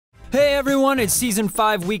Hey everyone, it's Season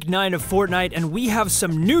 5, Week 9 of Fortnite, and we have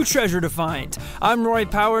some new treasure to find. I'm Roy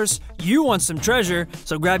Powers, you want some treasure,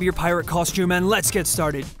 so grab your pirate costume and let's get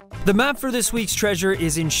started. The map for this week's treasure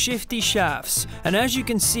is in Shifty Shafts, and as you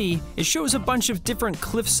can see, it shows a bunch of different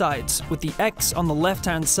cliff sides, with the X on the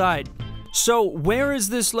left-hand side. So where is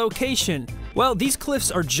this location? Well, these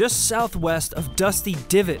cliffs are just southwest of Dusty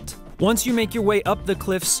Divot. Once you make your way up the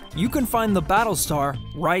cliffs, you can find the battle star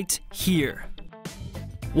right here.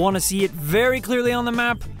 Want to see it very clearly on the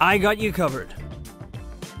map? I got you covered.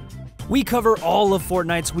 We cover all of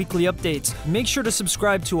Fortnite's weekly updates. Make sure to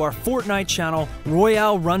subscribe to our Fortnite channel,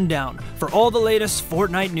 Royale Rundown, for all the latest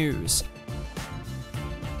Fortnite news.